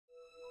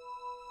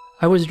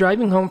I was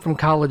driving home from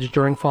college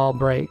during fall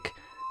break.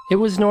 It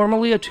was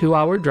normally a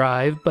 2-hour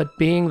drive, but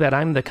being that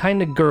I'm the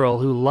kind of girl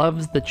who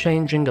loves the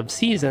changing of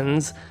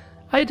seasons,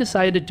 I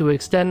decided to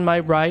extend my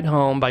ride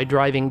home by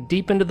driving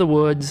deep into the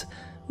woods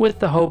with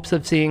the hopes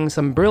of seeing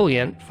some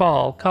brilliant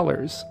fall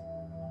colors.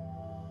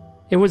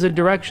 It was a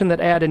direction that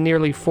added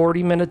nearly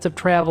 40 minutes of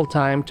travel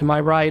time to my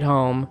ride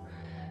home.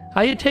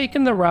 I had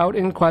taken the route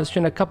in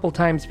question a couple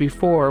times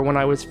before when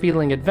I was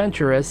feeling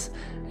adventurous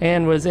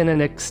and was in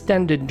an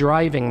extended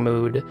driving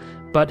mood,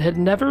 but had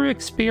never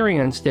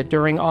experienced it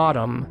during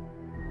autumn.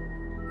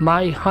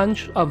 My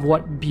hunch of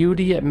what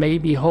beauty it may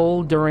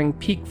behold during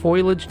peak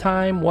foliage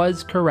time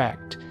was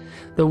correct.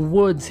 The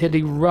woods had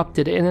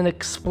erupted in an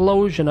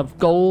explosion of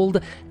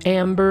gold,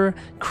 amber,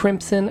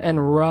 crimson,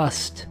 and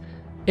rust.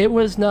 It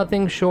was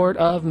nothing short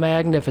of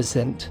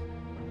magnificent.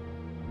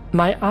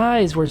 My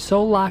eyes were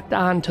so locked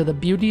on to the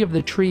beauty of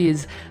the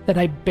trees that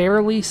I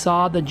barely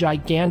saw the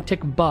gigantic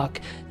buck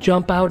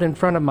jump out in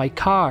front of my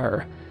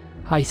car.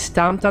 I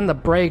stomped on the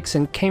brakes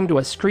and came to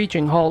a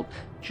screeching halt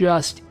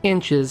just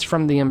inches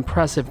from the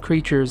impressive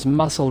creature's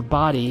muscled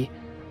body.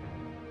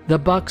 The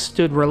buck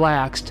stood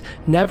relaxed,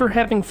 never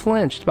having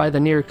flinched by the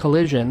near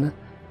collision.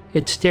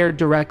 It stared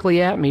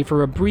directly at me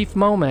for a brief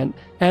moment,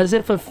 as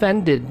if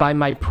offended by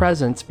my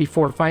presence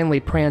before finally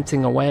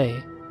prancing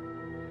away.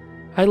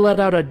 I let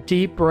out a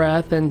deep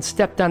breath and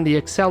stepped on the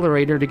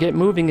accelerator to get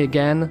moving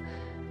again,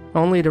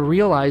 only to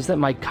realize that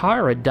my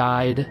car had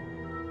died.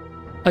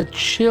 A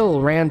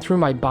chill ran through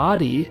my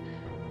body.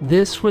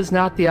 This was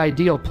not the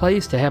ideal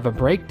place to have a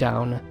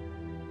breakdown.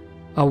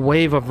 A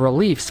wave of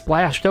relief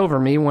splashed over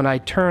me when I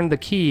turned the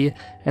key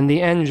and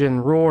the engine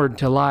roared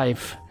to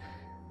life.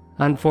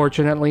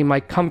 Unfortunately,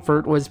 my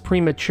comfort was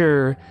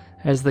premature,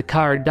 as the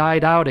car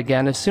died out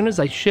again as soon as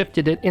I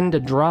shifted it into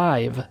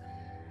drive.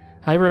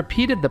 I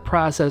repeated the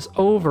process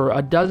over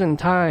a dozen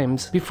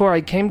times before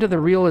I came to the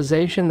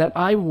realization that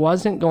I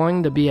wasn't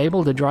going to be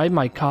able to drive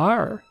my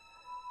car.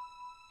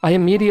 I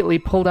immediately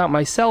pulled out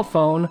my cell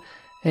phone,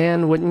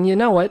 and wouldn't you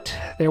know it,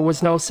 there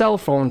was no cell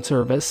phone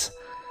service.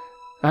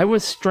 I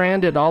was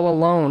stranded all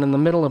alone in the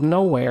middle of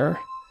nowhere.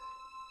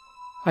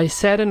 I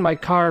sat in my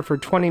car for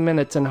 20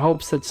 minutes in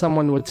hopes that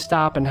someone would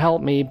stop and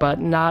help me,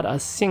 but not a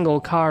single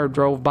car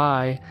drove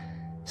by,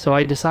 so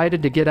I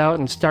decided to get out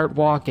and start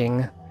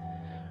walking.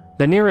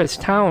 The nearest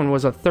town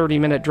was a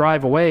 30-minute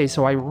drive away,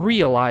 so I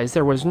realized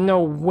there was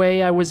no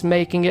way I was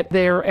making it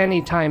there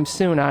anytime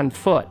soon on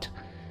foot.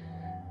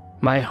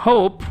 My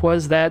hope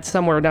was that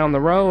somewhere down the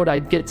road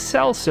I'd get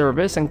cell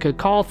service and could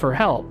call for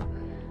help.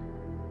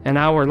 An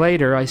hour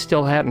later, I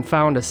still hadn't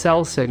found a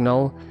cell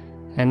signal,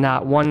 and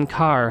not one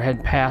car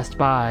had passed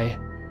by.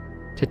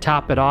 To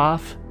top it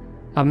off,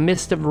 a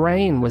mist of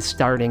rain was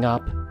starting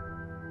up.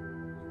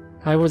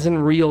 I was in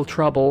real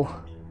trouble.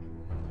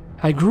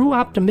 I grew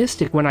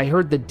optimistic when I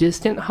heard the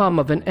distant hum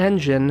of an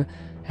engine,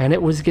 and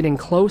it was getting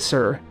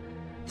closer.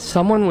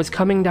 Someone was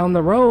coming down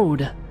the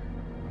road.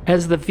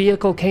 As the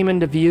vehicle came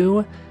into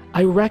view,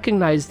 I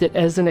recognized it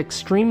as an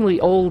extremely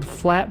old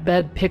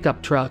flatbed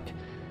pickup truck.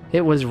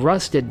 It was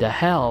rusted to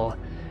hell.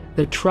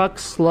 The truck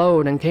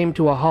slowed and came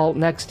to a halt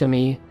next to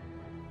me.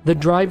 The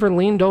driver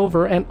leaned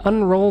over and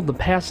unrolled the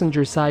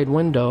passenger side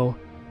window.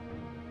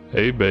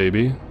 "Hey,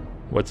 baby.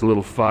 What's a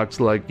little fox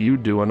like you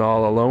doing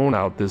all alone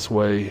out this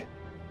way?"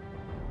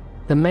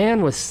 The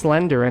man was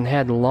slender and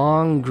had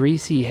long,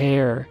 greasy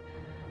hair.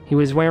 He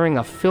was wearing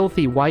a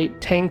filthy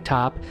white tank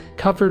top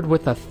covered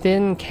with a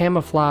thin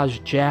camouflage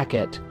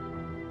jacket.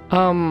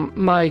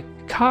 My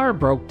car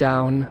broke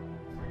down."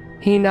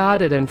 He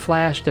nodded and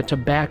flashed a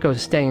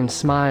tobacco-stained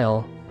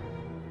smile.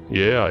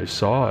 "Yeah, I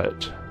saw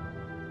it."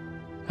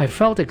 I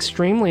felt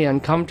extremely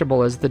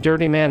uncomfortable as the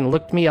dirty man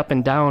looked me up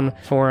and down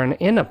for an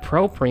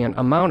inappropriate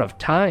amount of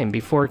time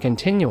before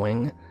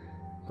continuing.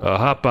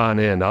 Hop on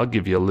in, I'll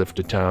give you a lift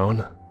to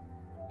town."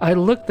 I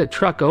looked the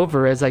truck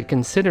over as I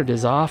considered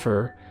his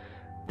offer.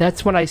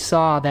 That's when I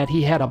saw that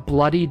he had a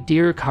bloody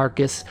deer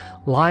carcass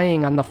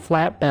lying on the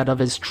flatbed of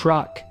his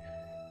truck.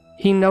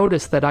 He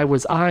noticed that I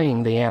was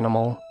eyeing the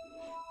animal.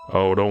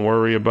 "Oh, don't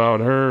worry about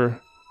her.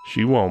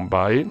 She won't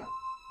bite.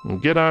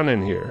 Get on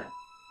in here."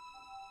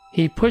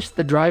 He pushed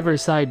the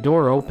driver's side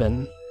door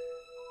open.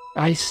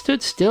 I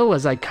stood still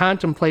as I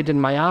contemplated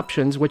my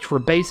options, which were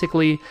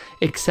basically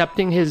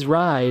accepting his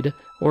ride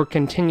or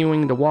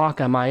continuing to walk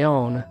on my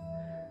own.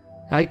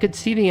 I could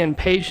see the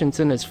impatience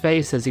in his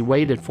face as he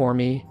waited for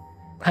me.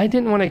 I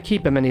didn't want to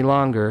keep him any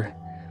longer.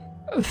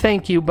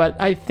 "Thank you, but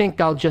I think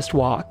I'll just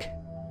walk."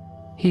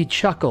 He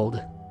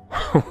chuckled.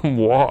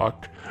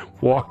 Walk?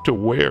 Walk to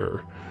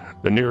where?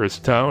 The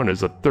nearest town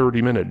is a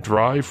 30-minute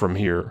drive from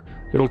here.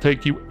 It'll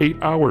take you 8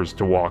 hours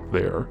to walk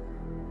there.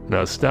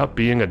 Now stop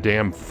being a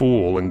damn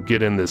fool and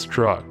get in this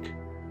truck."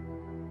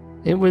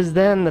 It was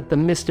then that the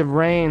mist of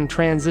rain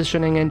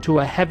transitioning into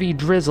a heavy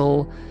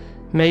drizzle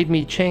made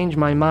me change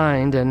my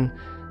mind, and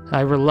I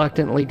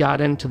reluctantly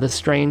got into the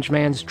strange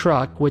man's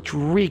truck, which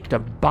reeked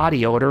of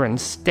body odor and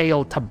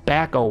stale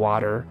tobacco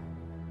water.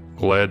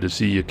 "Glad to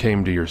see you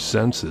came to your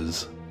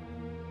senses."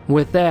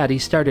 With that, he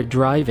started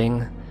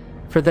driving.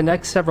 For the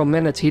next several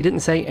minutes, he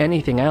didn't say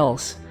anything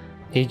else.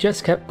 He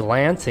just kept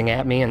glancing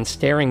at me and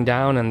staring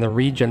down in the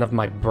region of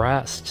my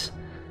breasts.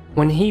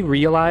 When he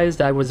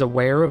realized I was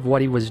aware of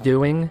what he was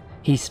doing,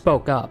 he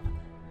spoke up.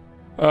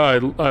 I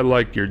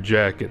like your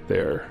jacket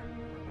there.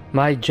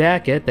 My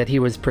jacket that he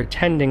was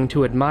pretending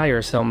to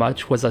admire so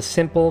much was a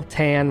simple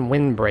tan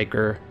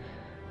windbreaker.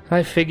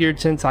 I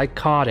figured since I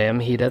caught him,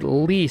 he'd at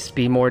least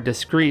be more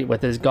discreet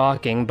with his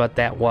gawking, but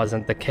that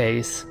wasn't the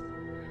case.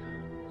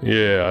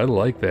 Yeah, I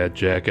like that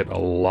jacket a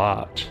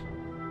lot.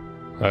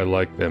 I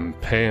like them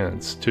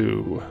pants,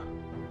 too.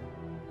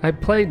 I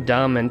played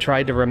dumb and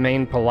tried to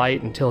remain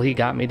polite until he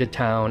got me to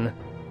town.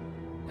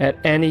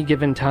 At any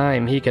given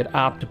time, he could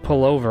opt to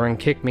pull over and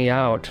kick me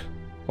out.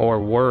 Or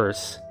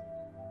worse.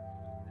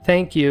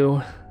 Thank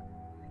you.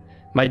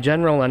 My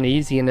general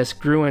uneasiness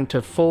grew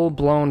into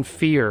full-blown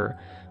fear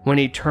when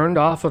he turned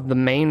off of the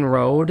main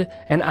road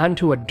and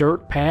onto a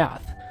dirt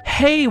path.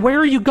 Hey, where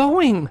are you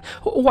going?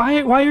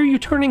 Why are you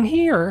turning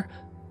here?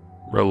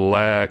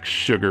 Relax,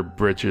 sugar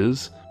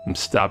britches. I'm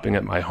stopping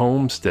at my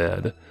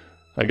homestead.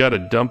 I gotta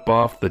dump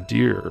off the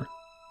deer.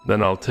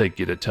 Then I'll take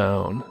you to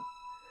town.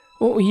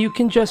 Oh, you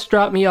can just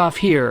drop me off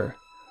here.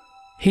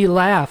 He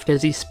laughed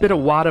as he spit a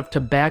wad of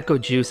tobacco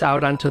juice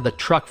out onto the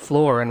truck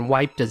floor and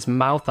wiped his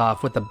mouth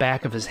off with the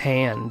back of his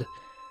hand.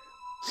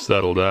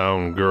 Settle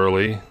down,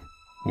 girlie.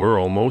 We're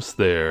almost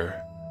there.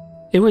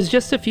 It was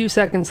just a few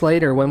seconds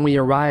later when we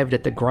arrived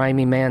at the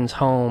grimy man's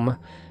home.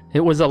 It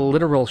was a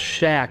literal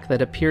shack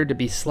that appeared to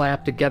be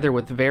slapped together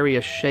with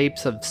various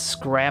shapes of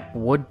scrap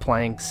wood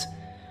planks.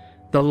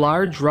 The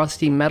large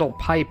rusty metal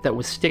pipe that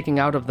was sticking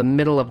out of the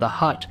middle of the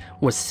hut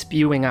was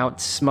spewing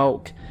out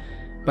smoke.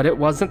 But it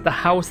wasn't the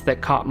house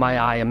that caught my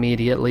eye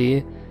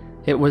immediately.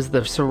 It was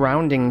the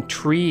surrounding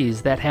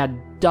trees that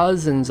had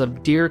dozens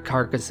of deer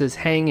carcasses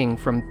hanging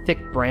from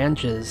thick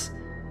branches.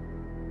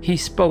 He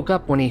spoke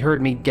up when he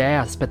heard me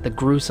gasp at the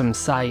gruesome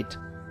sight.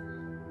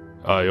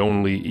 I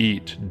only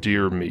eat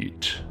deer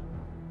meat.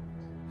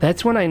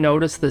 That's when I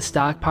noticed the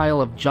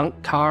stockpile of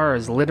junk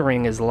cars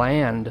littering his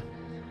land.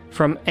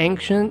 From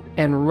ancient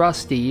and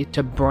rusty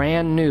to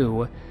brand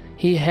new,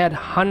 he had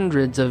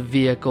hundreds of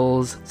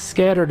vehicles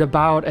scattered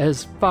about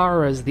as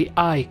far as the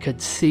eye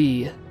could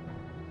see.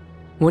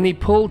 When he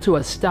pulled to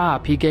a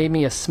stop, he gave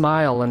me a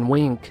smile and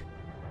wink.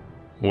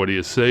 What do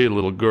you say,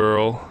 little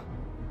girl?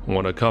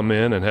 Want to come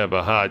in and have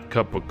a hot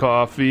cup of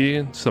coffee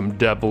and some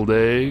deviled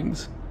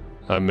eggs?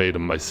 I made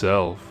them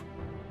myself.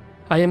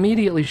 I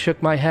immediately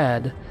shook my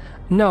head.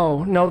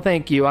 No,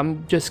 thank you.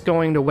 I'm just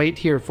going to wait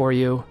here for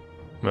you.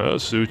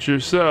 Suit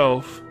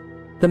yourself.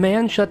 The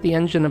man shut the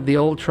engine of the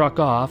old truck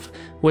off,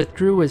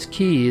 withdrew his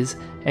keys,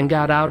 and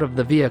got out of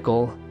the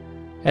vehicle.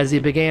 As he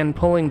began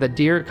pulling the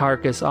deer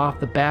carcass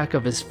off the back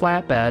of his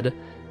flatbed,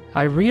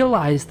 I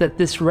realized that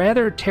this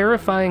rather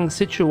terrifying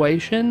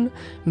situation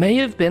may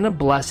have been a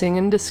blessing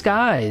in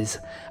disguise.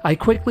 I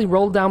quickly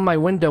rolled down my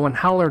window and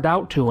hollered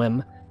out to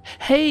him,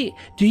 "Hey,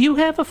 do you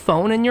have a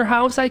phone in your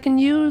house I can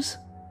use?"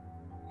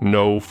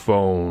 No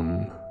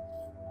phone.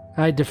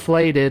 I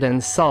deflated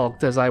and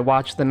sulked as I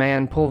watched the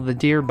man pull the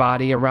deer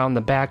body around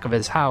the back of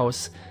his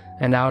house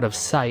and out of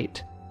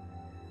sight.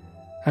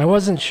 I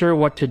wasn't sure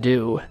what to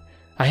do.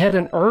 I had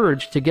an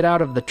urge to get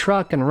out of the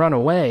truck and run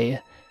away.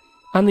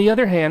 On the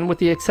other hand, with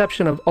the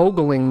exception of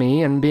ogling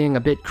me and being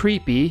a bit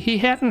creepy, he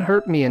hadn't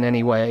hurt me in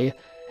any way.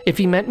 If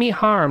he meant me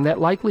harm, that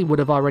likely would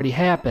have already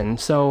happened,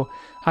 so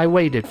I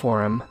waited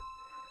for him.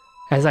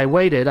 As I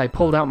waited, I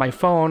pulled out my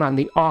phone on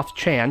the off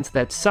chance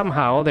that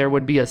somehow there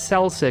would be a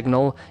cell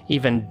signal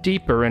even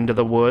deeper into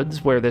the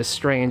woods where this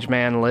strange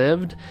man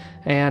lived,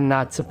 and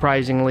not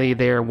surprisingly,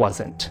 there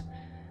wasn't.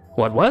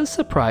 What was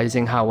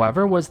surprising,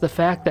 however, was the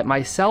fact that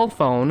my cell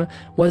phone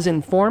was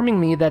informing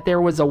me that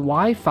there was a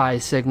Wi-Fi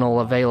signal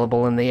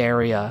available in the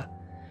area.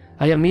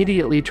 I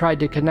immediately tried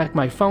to connect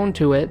my phone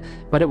to it,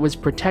 but it was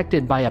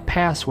protected by a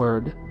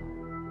password.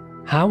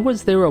 How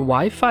was there a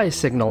Wi-Fi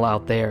signal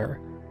out there?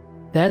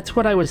 That's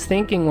what I was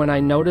thinking when I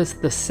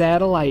noticed the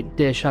satellite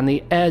dish on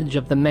the edge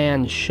of the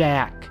man's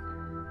shack.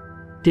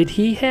 Did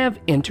he have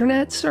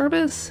internet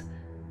service?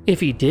 If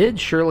he did,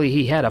 surely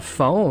he had a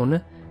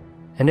phone.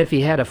 And if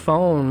he had a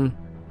phone,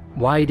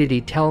 why did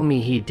he tell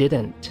me he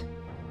didn't?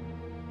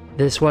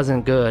 This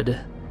wasn't good.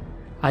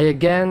 I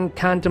again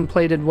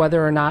contemplated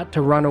whether or not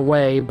to run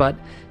away, but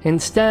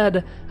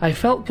instead, I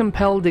felt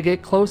compelled to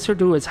get closer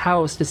to his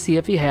house to see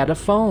if he had a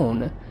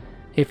phone.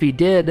 If he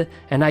did,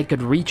 and I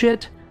could reach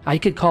it, I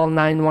could call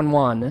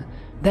 911.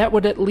 That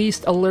would at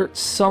least alert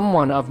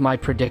someone of my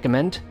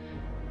predicament.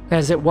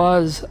 As it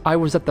was, I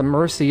was at the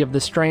mercy of the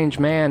strange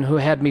man who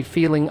had me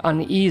feeling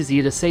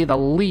uneasy to say the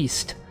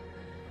least.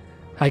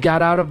 I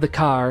got out of the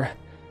car.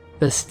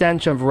 The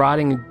stench of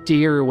rotting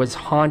deer was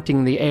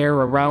haunting the air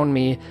around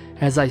me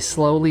as I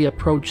slowly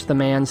approached the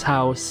man's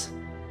house.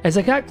 As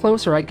I got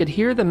closer, I could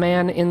hear the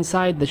man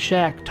inside the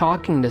shack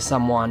talking to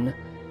someone.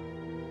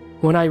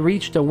 When I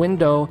reached a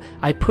window,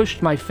 I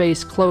pushed my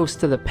face close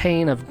to the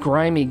pane of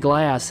grimy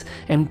glass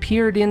and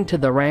peered into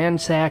the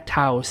ransacked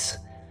house.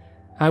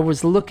 I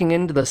was looking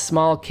into the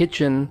small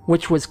kitchen,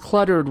 which was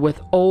cluttered with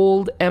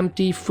old,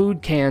 empty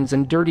food cans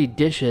and dirty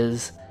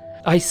dishes.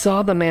 I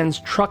saw the man's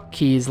truck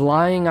keys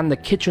lying on the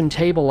kitchen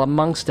table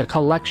amongst a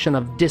collection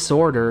of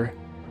disorder.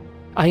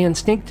 I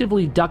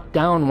instinctively ducked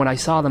down when I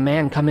saw the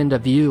man come into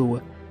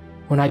view.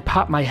 When I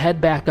popped my head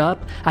back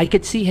up, I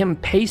could see him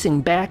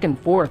pacing back and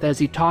forth as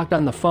he talked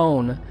on the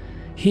phone.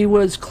 He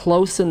was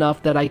close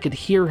enough that I could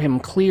hear him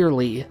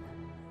clearly.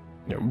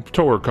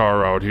 Tow her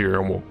car out here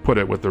and we'll put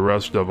it with the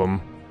rest of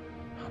them.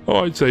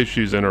 Oh, I'd say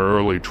she's in her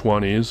early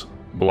 20s,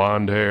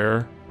 blonde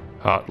hair,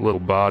 hot little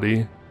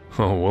body.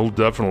 Oh, we'll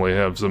definitely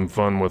have some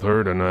fun with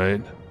her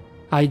tonight.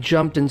 I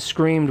jumped and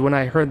screamed when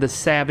I heard the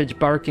savage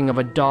barking of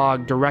a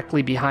dog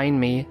directly behind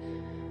me.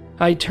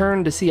 I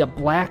turned to see a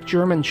black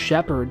German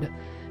shepherd.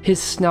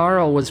 His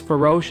snarl was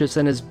ferocious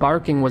and his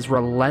barking was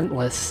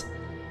relentless.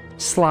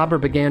 Slobber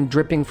began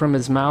dripping from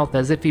his mouth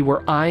as if he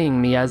were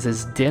eyeing me as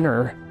his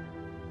dinner.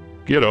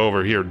 Get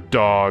over here,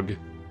 dog.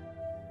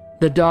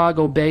 The dog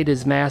obeyed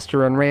his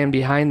master and ran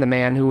behind the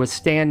man who was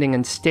standing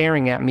and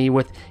staring at me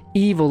with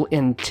evil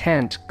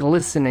intent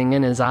glistening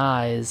in his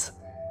eyes.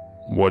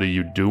 What are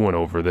you doing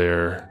over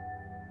there?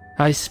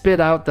 I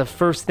spit out the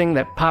first thing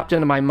that popped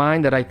into my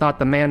mind that I thought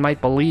the man might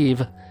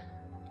believe.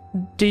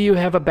 Do you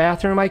have a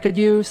bathroom I could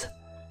use?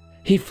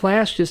 He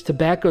flashed his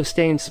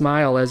tobacco-stained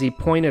smile as he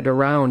pointed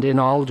around in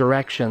all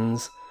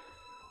directions.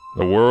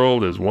 The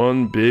world is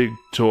one big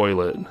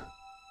toilet.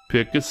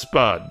 Pick a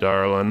spot,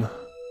 darling.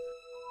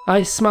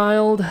 I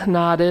smiled,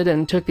 nodded,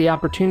 and took the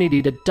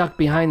opportunity to duck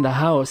behind the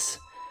house.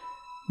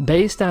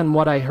 Based on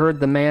what I heard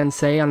the man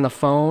say on the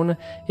phone,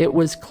 it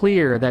was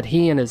clear that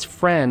he and his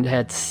friend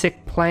had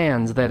sick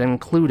plans that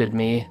included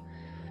me.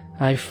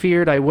 I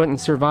feared I wouldn't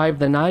survive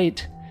the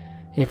night.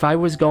 If I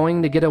was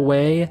going to get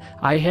away,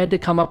 I had to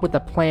come up with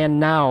a plan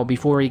now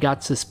before he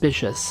got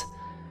suspicious.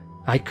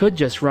 I could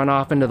just run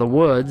off into the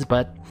woods,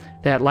 but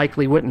that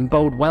likely wouldn't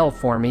bode well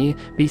for me.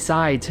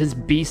 Besides, his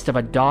beast of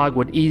a dog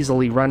would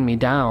easily run me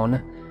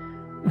down.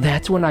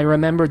 That's when I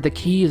remembered the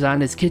keys on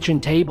his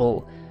kitchen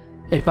table.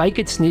 If I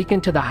could sneak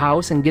into the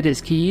house and get his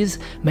keys,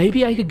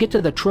 maybe I could get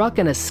to the truck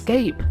and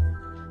escape.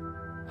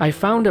 I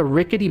found a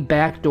rickety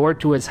back door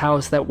to his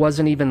house that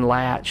wasn't even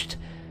latched.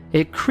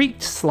 It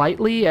creaked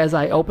slightly as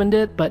I opened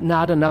it, but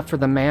not enough for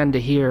the man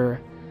to hear.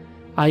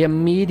 I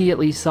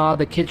immediately saw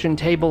the kitchen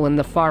table in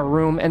the far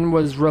room and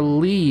was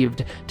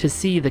relieved to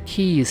see the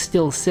keys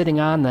still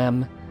sitting on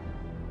them.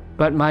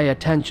 But my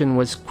attention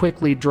was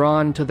quickly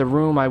drawn to the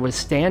room I was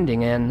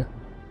standing in.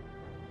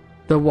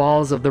 The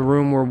walls of the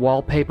room were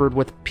wallpapered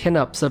with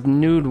pinups of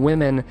nude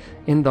women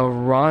in the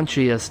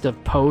raunchiest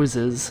of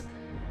poses.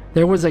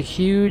 There was a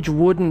huge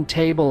wooden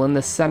table in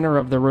the center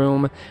of the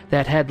room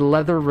that had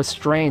leather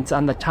restraints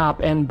on the top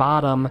and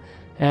bottom,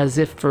 as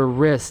if for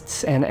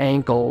wrists and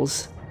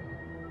ankles.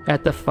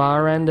 At the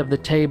far end of the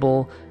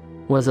table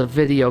was a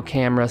video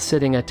camera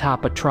sitting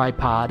atop a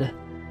tripod.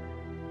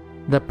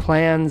 The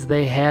plans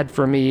they had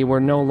for me were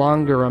no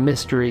longer a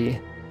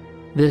mystery.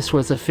 This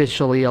was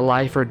officially a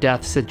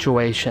life-or-death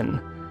situation.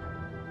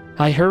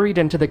 I hurried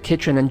into the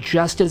kitchen, and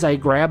just as I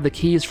grabbed the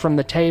keys from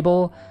the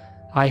table,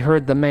 I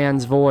heard the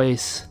man's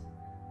voice.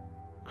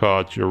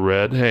 Caught you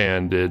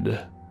red-handed.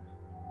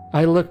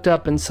 I looked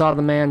up and saw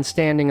the man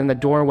standing in the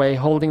doorway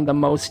holding the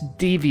most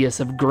devious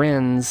of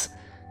grins.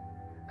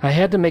 I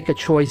had to make a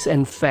choice,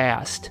 and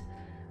fast.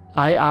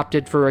 I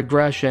opted for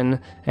aggression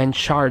and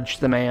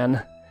charged the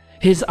man.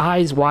 His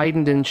eyes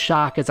widened in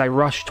shock as I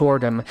rushed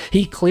toward him.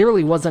 He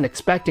clearly wasn't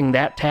expecting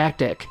that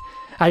tactic.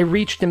 I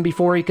reached him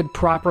before he could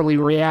properly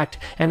react,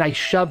 and I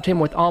shoved him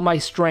with all my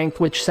strength,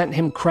 which sent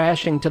him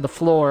crashing to the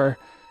floor.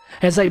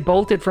 As I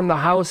bolted from the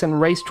house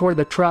and raced toward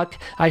the truck,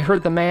 I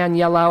heard the man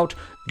yell out,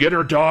 "Get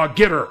her, dog,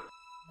 get her!"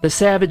 The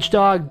savage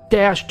dog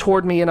dashed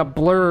toward me in a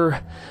blur.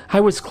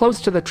 I was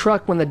close to the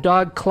truck when the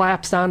dog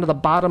collapsed onto the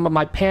bottom of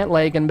my pant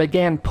leg and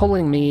began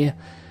pulling me.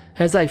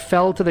 As I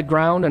fell to the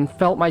ground and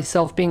felt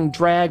myself being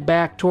dragged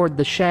back toward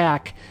the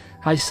shack,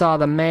 I saw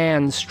the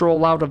man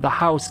stroll out of the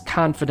house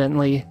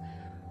confidently.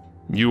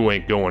 You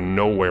ain't going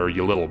nowhere,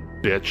 you little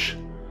bitch.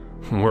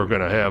 We're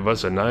gonna have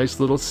us a nice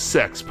little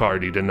sex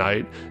party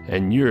tonight,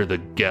 and you're the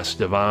guest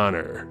of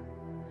honor.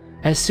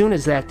 As soon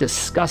as that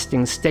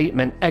disgusting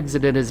statement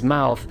exited his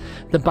mouth,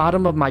 the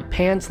bottom of my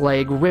pants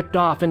leg ripped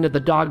off into the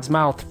dog's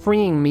mouth,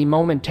 freeing me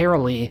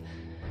momentarily.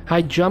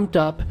 I jumped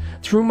up,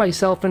 threw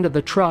myself into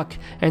the truck,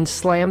 and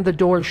slammed the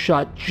door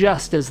shut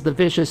just as the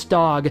vicious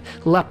dog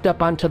leapt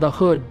up onto the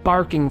hood,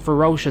 barking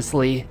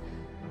ferociously.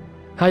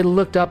 I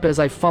looked up as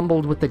I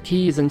fumbled with the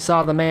keys and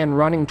saw the man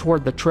running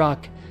toward the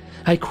truck.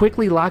 I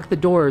quickly locked the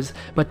doors,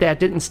 but that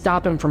didn't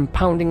stop him from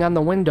pounding on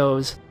the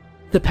windows.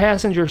 The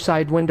passenger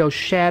side window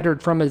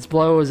shattered from his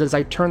blows as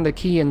I turned the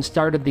key and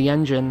started the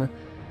engine.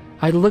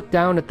 I looked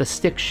down at the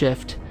stick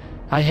shift.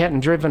 I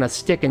hadn't driven a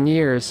stick in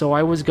years, so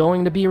I was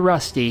going to be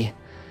rusty.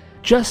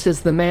 Just as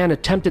the man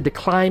attempted to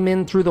climb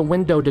in through the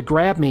window to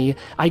grab me,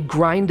 I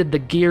grinded the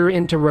gear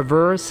into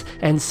reverse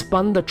and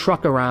spun the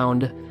truck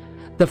around.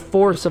 The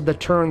force of the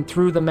turn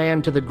threw the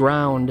man to the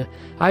ground.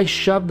 I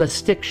shoved the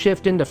stick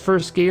shift into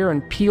first gear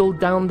and peeled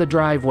down the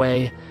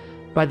driveway.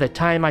 By the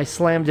time I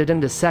slammed it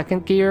into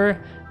second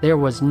gear, there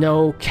was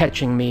no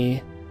catching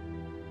me.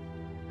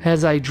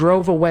 As I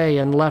drove away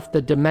and left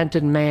the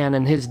demented man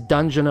and his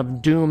dungeon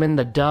of doom in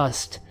the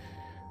dust,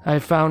 I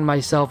found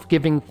myself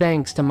giving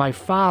thanks to my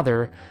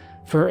father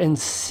for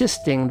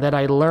insisting that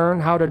I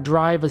learn how to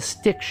drive a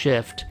stick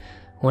shift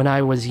when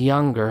I was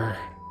younger.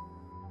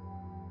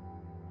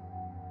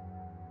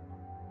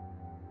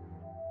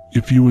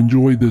 If you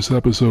enjoyed this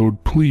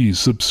episode, please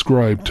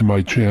subscribe to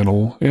my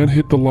channel and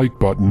hit the like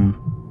button.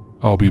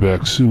 I'll be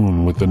back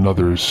soon with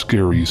another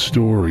scary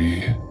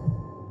story.